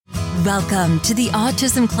Welcome to the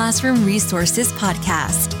Autism Classroom Resources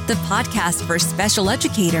Podcast, the podcast for special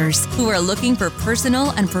educators who are looking for personal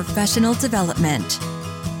and professional development.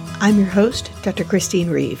 I'm your host, Dr. Christine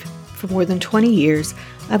Reeve. For more than 20 years,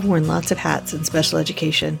 I've worn lots of hats in special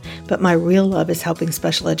education, but my real love is helping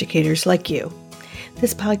special educators like you.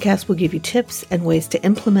 This podcast will give you tips and ways to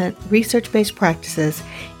implement research-based practices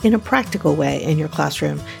in a practical way in your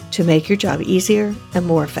classroom to make your job easier and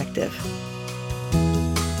more effective.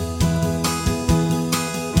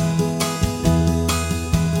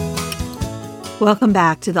 Welcome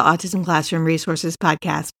back to the Autism Classroom Resources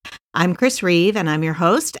Podcast. I'm Chris Reeve, and I'm your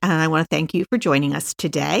host, and I want to thank you for joining us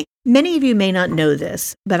today. Many of you may not know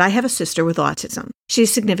this, but I have a sister with autism.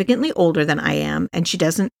 She's significantly older than I am, and she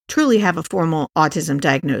doesn't truly have a formal autism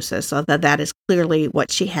diagnosis, although that is clearly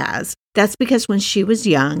what she has. That's because when she was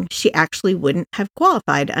young, she actually wouldn't have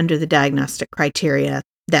qualified under the diagnostic criteria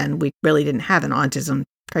then. We really didn't have an autism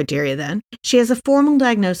criteria then. She has a formal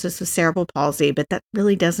diagnosis of cerebral palsy, but that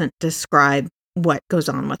really doesn't describe what goes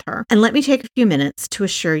on with her. And let me take a few minutes to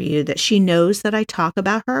assure you that she knows that I talk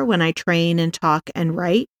about her when I train and talk and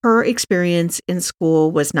write. Her experience in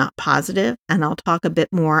school was not positive, and I'll talk a bit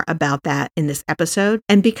more about that in this episode.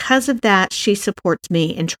 And because of that, she supports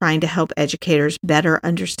me in trying to help educators better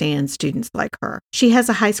understand students like her. She has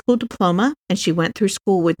a high school diploma, and she went through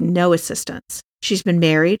school with no assistance. She's been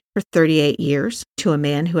married for 38 years to a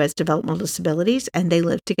man who has developmental disabilities, and they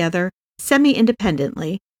live together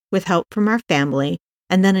semi-independently with help from our family,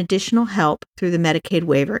 and then additional help through the Medicaid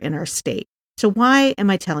waiver in our state. So why am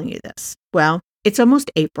I telling you this? Well, it's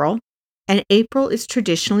almost April, and April is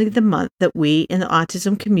traditionally the month that we in the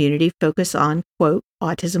autism community focus on, quote,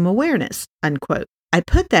 autism awareness, unquote. I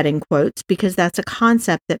put that in quotes because that's a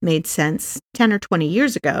concept that made sense 10 or 20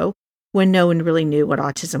 years ago when no one really knew what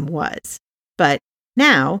autism was. But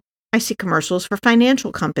now I see commercials for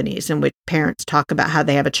financial companies in which parents talk about how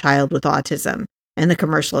they have a child with autism. And the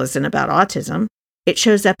commercial isn't about autism. It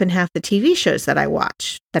shows up in half the TV shows that I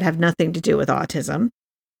watch that have nothing to do with autism.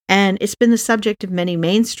 And it's been the subject of many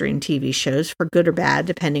mainstream TV shows, for good or bad,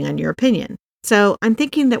 depending on your opinion. So I'm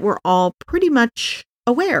thinking that we're all pretty much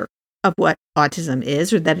aware of what autism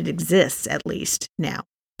is, or that it exists at least now.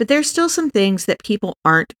 But there's still some things that people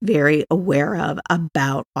aren't very aware of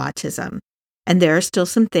about autism. And there are still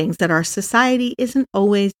some things that our society isn't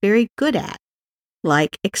always very good at,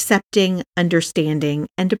 like accepting, understanding,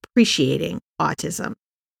 and appreciating autism.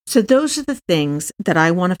 So those are the things that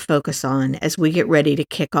I want to focus on as we get ready to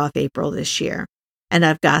kick off April this year. And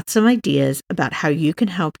I've got some ideas about how you can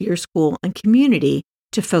help your school and community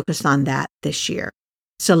to focus on that this year.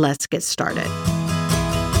 So let's get started.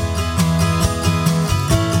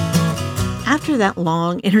 After that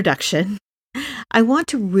long introduction, I want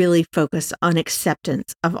to really focus on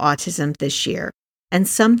acceptance of autism this year, and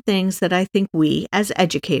some things that I think we, as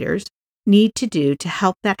educators, need to do to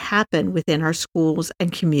help that happen within our schools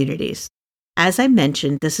and communities. As I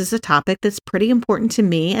mentioned, this is a topic that's pretty important to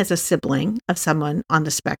me as a sibling of someone on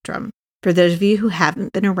the spectrum. For those of you who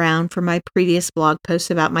haven't been around for my previous blog posts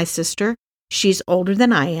about my sister, she's older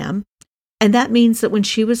than I am, and that means that when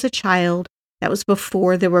she was a child, that was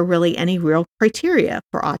before there were really any real criteria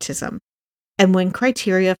for autism. And when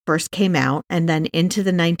criteria first came out, and then into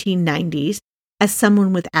the 1990s, as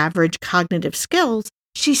someone with average cognitive skills,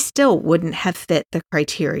 she still wouldn't have fit the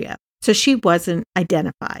criteria. So she wasn't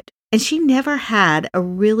identified. And she never had a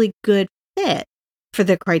really good fit for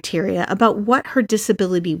the criteria about what her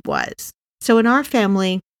disability was. So in our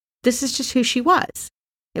family, this is just who she was.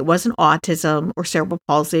 It wasn't autism or cerebral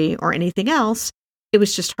palsy or anything else. It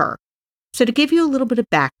was just her. So to give you a little bit of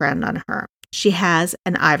background on her, she has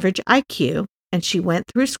an average IQ, and she went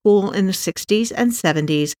through school in the 60s and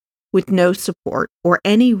 70s with no support or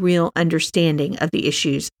any real understanding of the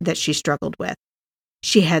issues that she struggled with.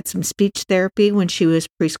 She had some speech therapy when she was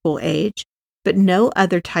preschool age, but no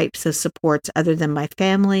other types of supports other than my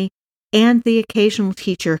family and the occasional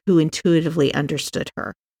teacher who intuitively understood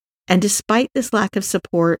her. And despite this lack of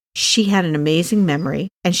support, she had an amazing memory,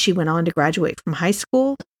 and she went on to graduate from high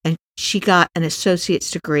school, and she got an associate's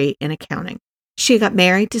degree in accounting. She got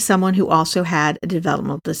married to someone who also had a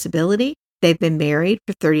developmental disability. They've been married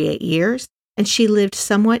for 38 years, and she lived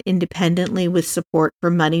somewhat independently with support for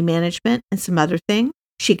money management and some other things.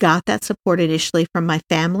 She got that support initially from my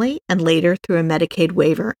family and later through a Medicaid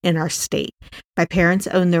waiver in our state. My parents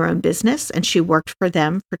owned their own business, and she worked for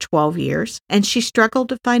them for 12 years, and she struggled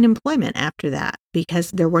to find employment after that because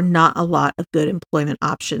there were not a lot of good employment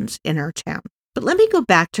options in our town. But let me go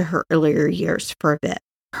back to her earlier years for a bit.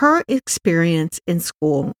 Her experience in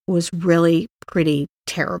school was really pretty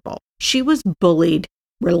terrible. She was bullied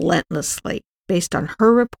relentlessly, based on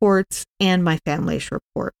her reports and my family's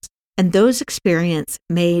reports. And those experiences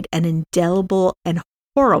made an indelible and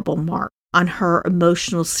horrible mark on her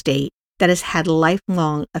emotional state that has had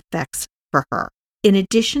lifelong effects for her. In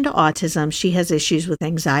addition to autism, she has issues with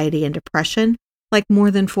anxiety and depression, like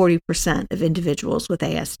more than 40% of individuals with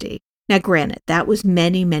ASD. Now, granted, that was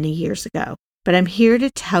many, many years ago, but I'm here to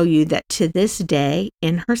tell you that to this day,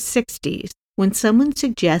 in her 60s, when someone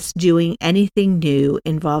suggests doing anything new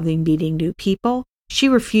involving meeting new people, she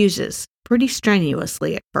refuses pretty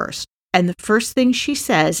strenuously at first. And the first thing she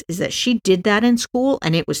says is that she did that in school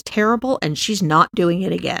and it was terrible and she's not doing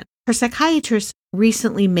it again. Her psychiatrist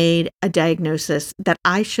recently made a diagnosis that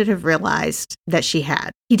I should have realized that she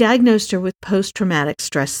had. He diagnosed her with post-traumatic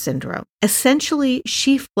stress syndrome. Essentially,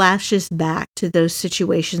 she flashes back to those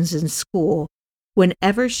situations in school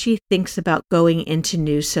whenever she thinks about going into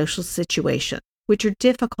new social situations, which are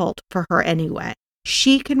difficult for her anyway.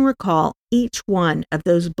 She can recall each one of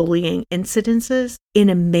those bullying incidences in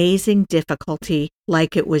amazing difficulty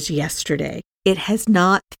like it was yesterday. It has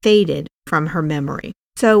not faded from her memory.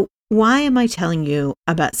 So why am I telling you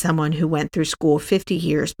about someone who went through school 50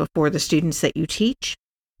 years before the students that you teach?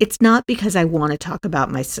 It's not because I want to talk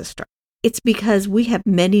about my sister. It's because we have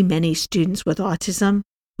many, many students with autism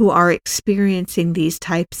who are experiencing these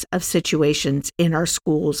types of situations in our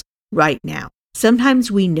schools right now. Sometimes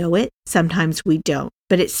we know it, sometimes we don't,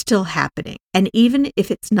 but it's still happening. And even if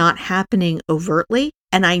it's not happening overtly,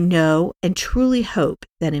 and I know and truly hope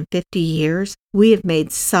that in 50 years, we have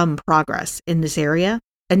made some progress in this area,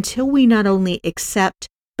 until we not only accept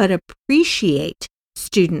but appreciate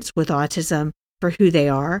students with autism for who they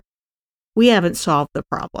are, we haven't solved the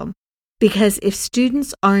problem. Because if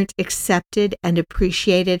students aren't accepted and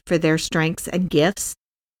appreciated for their strengths and gifts,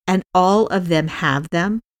 and all of them have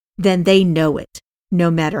them, then they know it,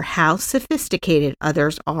 no matter how sophisticated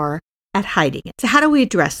others are at hiding it. So how do we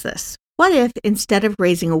address this? What if, instead of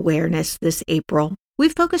raising awareness this April, we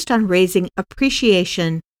focused on raising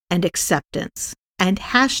appreciation and acceptance and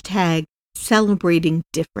hashtag celebrating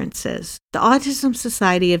differences? The Autism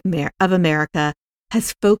Society of America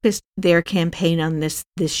has focused their campaign on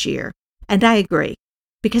this year. And I agree,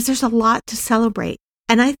 because there's a lot to celebrate.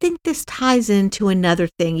 And I think this ties into another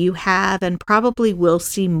thing you have and probably will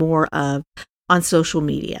see more of on social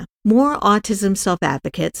media. More autism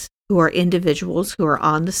self-advocates, who are individuals who are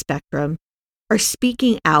on the spectrum, are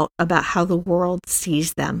speaking out about how the world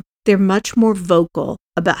sees them. They're much more vocal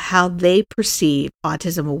about how they perceive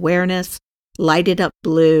autism awareness, lighted up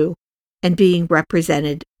blue, and being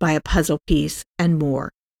represented by a puzzle piece and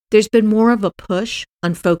more. There's been more of a push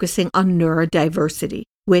on focusing on neurodiversity,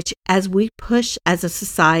 which, as we push as a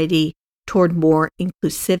society toward more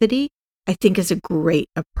inclusivity, I think is a great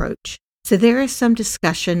approach. So there is some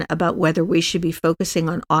discussion about whether we should be focusing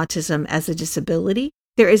on autism as a disability.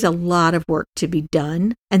 There is a lot of work to be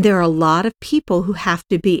done, and there are a lot of people who have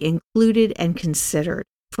to be included and considered,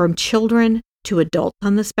 from children to adults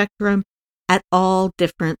on the spectrum at all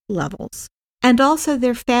different levels, and also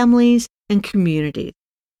their families and communities.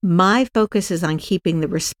 My focus is on keeping the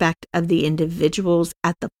respect of the individuals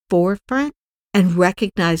at the forefront and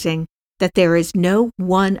recognizing that there is no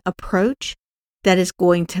one approach that is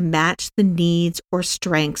going to match the needs or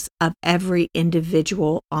strengths of every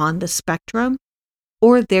individual on the spectrum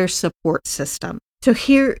or their support system. So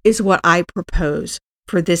here is what I propose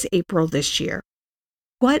for this April this year.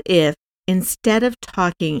 What if, instead of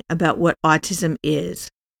talking about what autism is,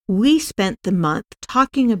 we spent the month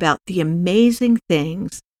talking about the amazing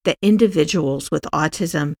things that individuals with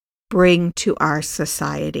autism bring to our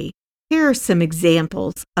society? Here are some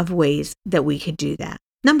examples of ways that we could do that.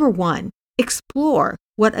 Number one, explore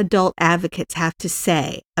what adult advocates have to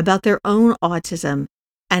say about their own autism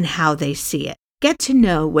and how they see it. Get to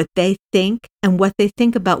know what they think and what they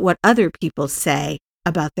think about what other people say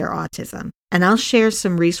about their autism. And I'll share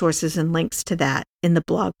some resources and links to that in the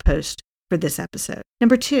blog post for this episode.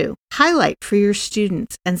 Number two, highlight for your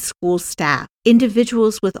students and school staff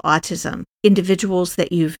individuals with autism, individuals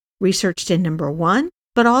that you've researched in number one,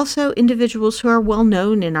 but also individuals who are well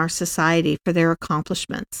known in our society for their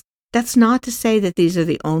accomplishments. That's not to say that these are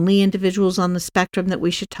the only individuals on the spectrum that we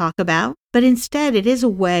should talk about, but instead it is a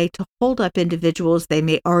way to hold up individuals they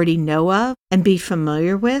may already know of and be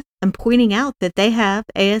familiar with, and pointing out that they have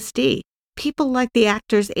ASD. People like the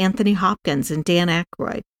actors Anthony Hopkins and Dan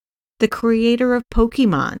Aykroyd, the creator of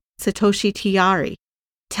Pokemon, Satoshi Tajiri,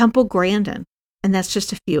 Temple Grandin, and that's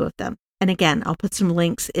just a few of them. And again, I'll put some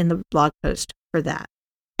links in the blog post for that.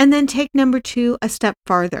 And then take number two a step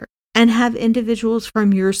farther and have individuals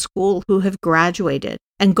from your school who have graduated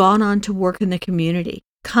and gone on to work in the community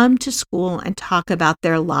come to school and talk about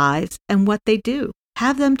their lives and what they do.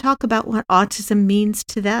 Have them talk about what autism means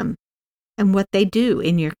to them and what they do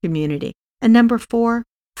in your community. And number 4,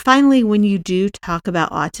 finally, when you do talk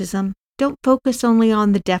about autism, don't focus only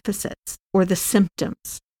on the deficits or the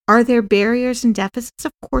symptoms. Are there barriers and deficits?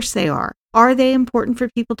 Of course they are. Are they important for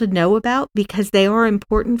people to know about? Because they are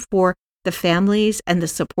important for the families and the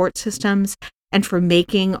support systems and for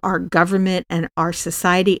making our government and our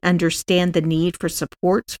society understand the need for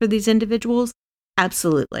supports for these individuals?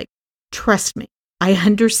 Absolutely. Trust me, I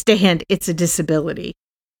understand it's a disability,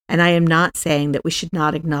 and I am not saying that we should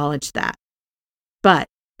not acknowledge that. But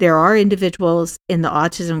there are individuals in the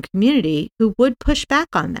autism community who would push back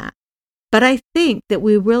on that. But I think that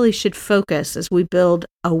we really should focus as we build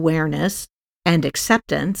awareness and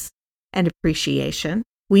acceptance and appreciation.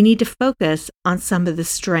 We need to focus on some of the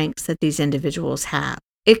strengths that these individuals have.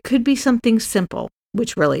 It could be something simple,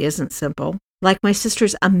 which really isn't simple, like my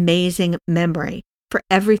sister's amazing memory for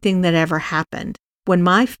everything that ever happened. When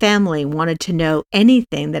my family wanted to know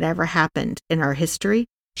anything that ever happened in our history,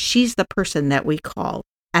 she's the person that we call.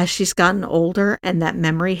 As she's gotten older and that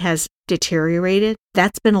memory has deteriorated,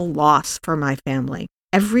 that's been a loss for my family.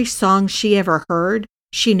 Every song she ever heard,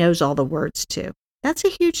 she knows all the words to. That's a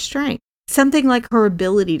huge strength. Something like her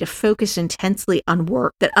ability to focus intensely on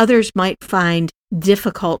work that others might find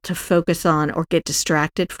difficult to focus on or get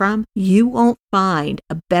distracted from. You won't find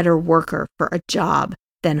a better worker for a job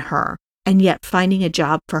than her. And yet finding a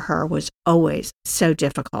job for her was always so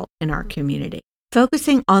difficult in our community.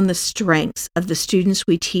 Focusing on the strengths of the students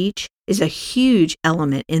we teach is a huge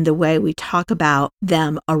element in the way we talk about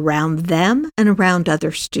them and around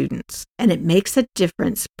other students. And it makes a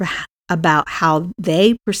difference about how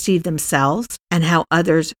they perceive themselves and how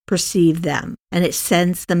others perceive them. And it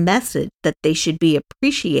sends the message that they should be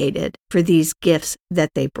appreciated for these gifts that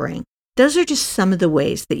they bring. Those are just some of the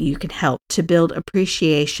ways that you can help to build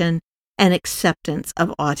appreciation and acceptance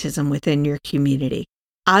of autism within your community.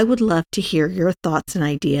 I would love to hear your thoughts and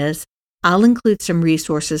ideas. I'll include some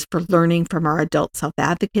resources for learning from our adult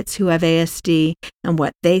self-advocates who have ASD and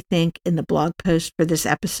what they think in the blog post for this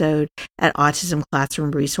episode at Autism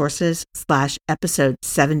Classroom Resources/episode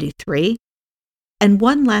 73. And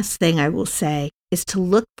one last thing I will say is to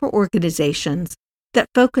look for organizations that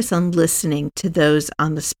focus on listening to those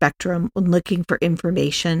on the spectrum when looking for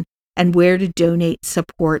information and where to donate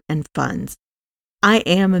support and funds. I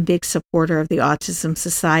am a big supporter of the Autism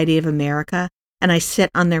Society of America, and I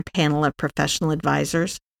sit on their panel of professional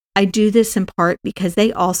advisors. I do this in part because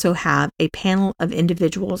they also have a panel of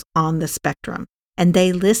individuals on the spectrum, and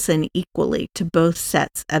they listen equally to both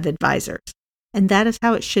sets of advisors. And that is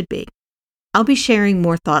how it should be. I'll be sharing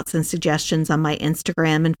more thoughts and suggestions on my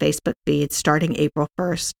Instagram and Facebook feeds starting April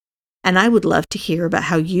 1st, and I would love to hear about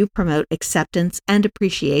how you promote acceptance and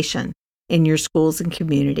appreciation in your schools and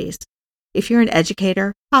communities. If you're an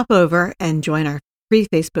educator, hop over and join our free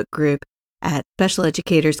Facebook group at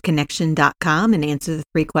specialeducatorsconnection.com and answer the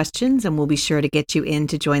 3 questions, and we'll be sure to get you in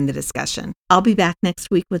to join the discussion. I'll be back next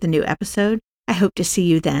week with a new episode. I hope to see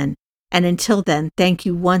you then. And until then, thank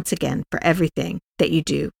you once again for everything that you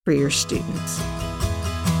do for your students.